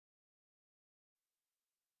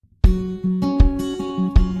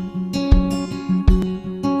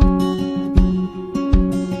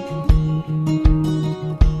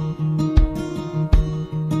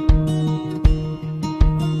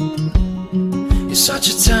It's such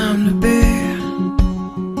a time to be,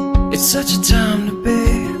 it's such a time to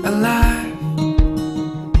be alive.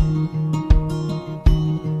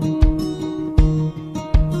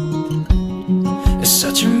 It's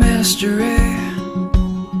such a mystery,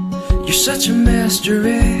 you're such a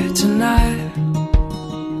mystery tonight.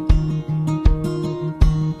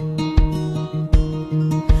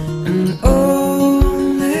 And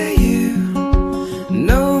only you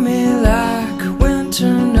know me like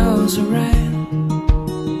winter knows the rain.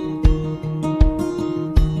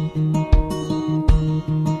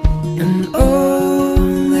 And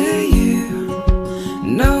only you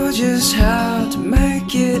know just how to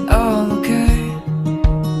make it all okay.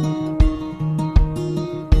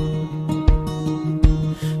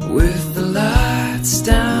 With the lights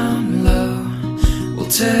down low, we'll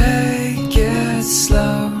take it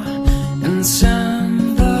slow and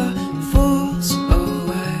send the fools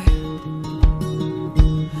away.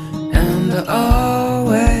 And I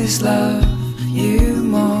always love you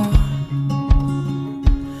more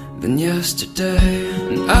than yesterday.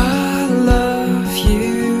 And I love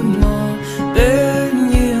you more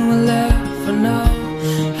than you will ever know.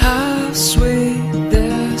 How sweet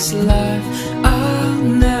this life, I'll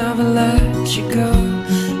never let you go.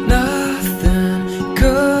 Nothing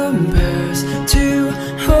compares to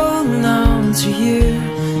holding on to you.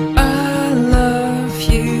 I love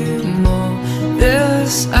you more,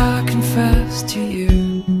 this I confess to you.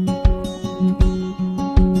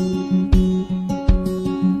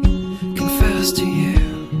 Confess to you.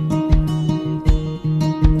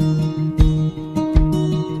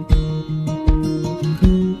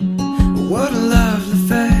 What a lovely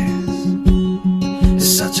face, it's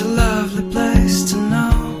such a lovely place to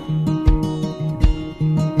know.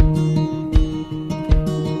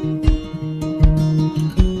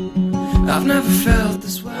 I've never felt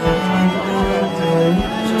this way.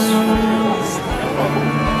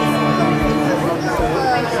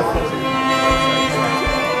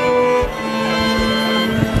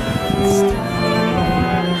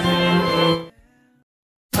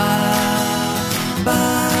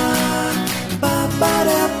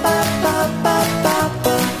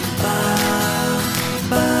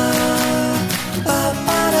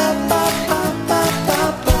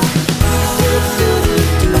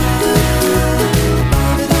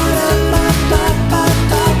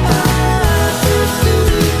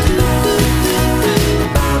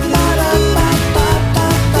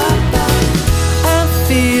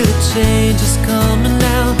 Change is coming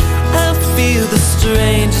now. I feel the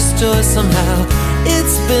strangest joy somehow.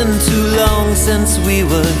 It's been too long since we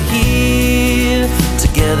were here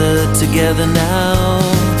together now.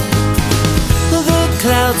 The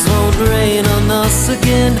clouds won't rain on us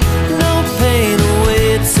again. No pain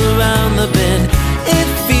awaits around the bend. It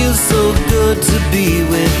feels so good to be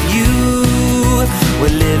with you.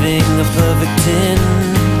 We're living a perfect 10.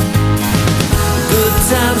 Good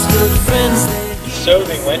times, good friends. So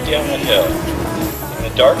they went down the hill. In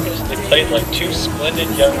the darkness they played like two splendid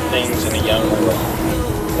young things in a young world.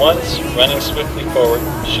 Once, running swiftly forward,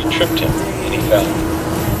 she tripped him, and he fell.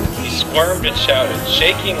 He squirmed and shouted.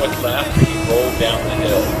 Shaking with laughter, he rolled down the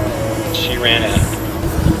hill, and she ran after him.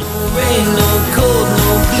 No rain, no cold, no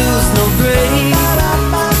blues, no gray.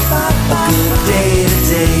 A good day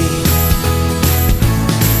today.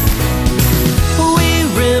 We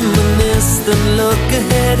reminisce, then look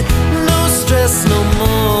ahead. No stress no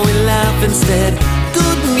more, we laugh instead.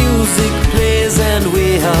 Good music plays and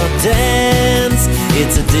we all dance.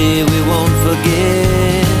 It's a day we won't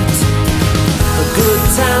forget. Good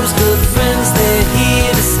times, good friends, they're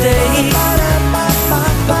here to stay.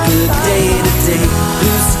 A good day today.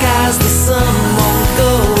 Blue skies, the sun won't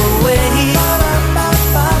go away.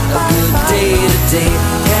 A good day today.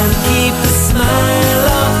 Can't keep the smile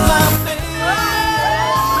off my face.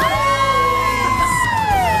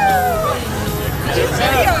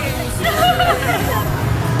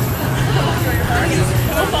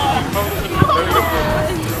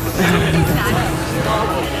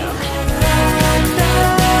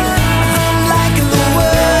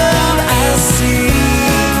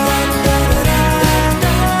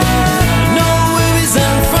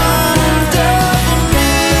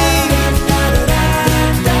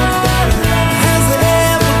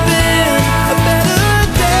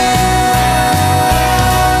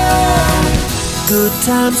 Good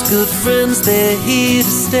times, good friends, they're here to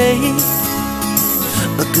stay.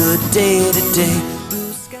 A good day today.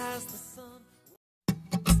 Blue skies, the sun.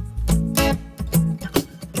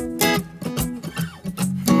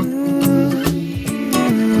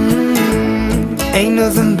 Ain't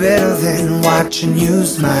nothing better than watching you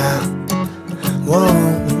smile. Whoa,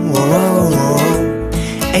 whoa, whoa.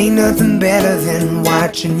 Ain't nothing better than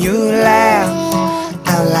watching you laugh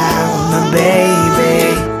out loud, my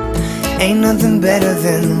baby. Ain't nothing better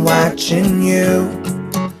than watching you.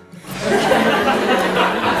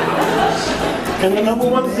 And the number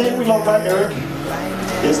one thing we love about Erik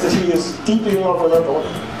is that he is deeply in love with our daughter.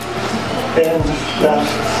 And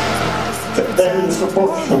that means for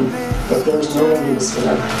both of them that there's no enemies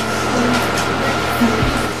there.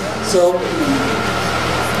 So,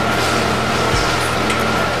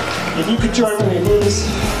 if you could join me, please.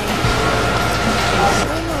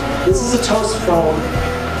 This is a toast from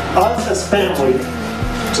us as family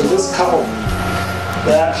to this couple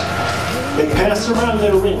that they passed around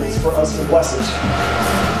their rings for us to bless it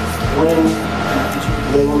when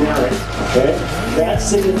they were married, okay? That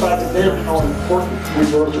signified to them how important we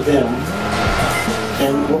were to them.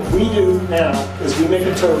 And what we do now is we make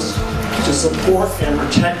a toast to support and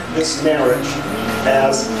protect this marriage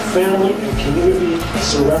as family and community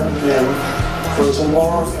surround them for as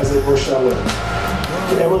long as they both shall live.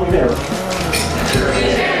 To Emily and Erik.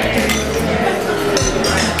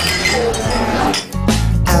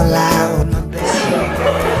 Out loud, my baby.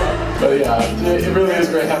 But yeah, it really is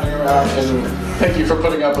great having you around, and thank you for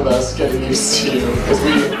putting up with us, getting used to you, because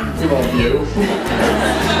we love you.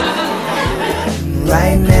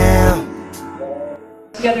 Right now.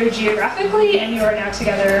 Together geographically, and you are now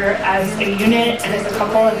together as a unit and as a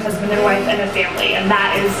couple and husband and wife and a family, and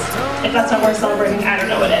that is, if that's not worth celebrating, I don't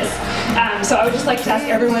know what is. So I would just like to ask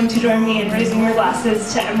everyone to join me in raising your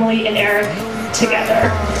glasses to Emily and Erik together.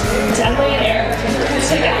 To Emily and Erik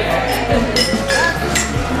together.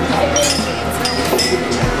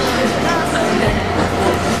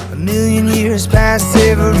 A million years pass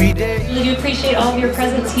every day. I really do appreciate all of your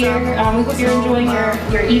presence here. We hope you're enjoying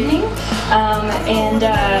your evening.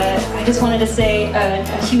 I just wanted to say a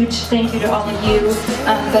huge thank you to all of you,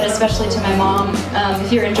 but especially to my mom.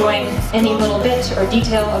 If you're enjoying any little bit or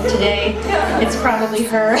detail of today, it's probably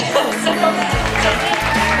her.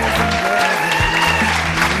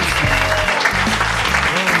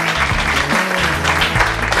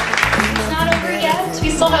 We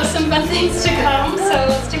still have some fun things to come, so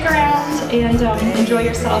stick around and enjoy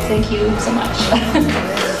yourself. Thank you so much.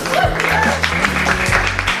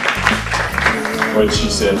 What did she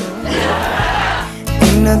say?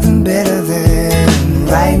 Ain't nothing better than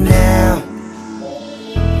right now.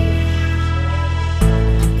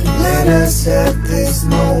 Let us have this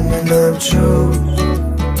moment of truth.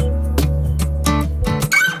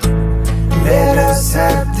 Let us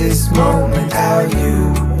have this moment, our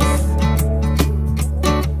youth.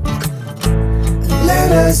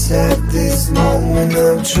 Let us have this moment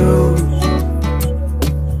of truth.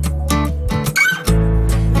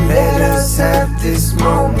 Let us have this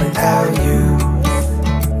moment, our youth.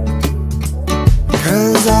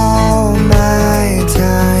 'Cause all my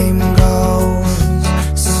time goes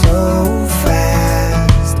so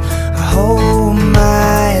fast. I hope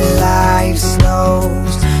my life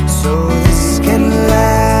slows so this can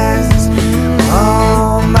last.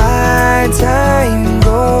 All my time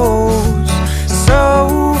goes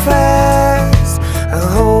so fast. I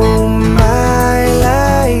hope my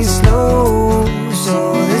life slows so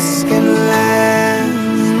this can last.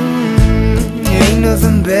 Ain't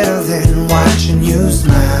nothing better than watching you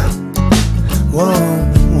smile. Whoa,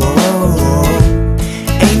 whoa, whoa.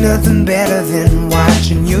 Ain't nothing better than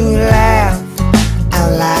watching you laugh.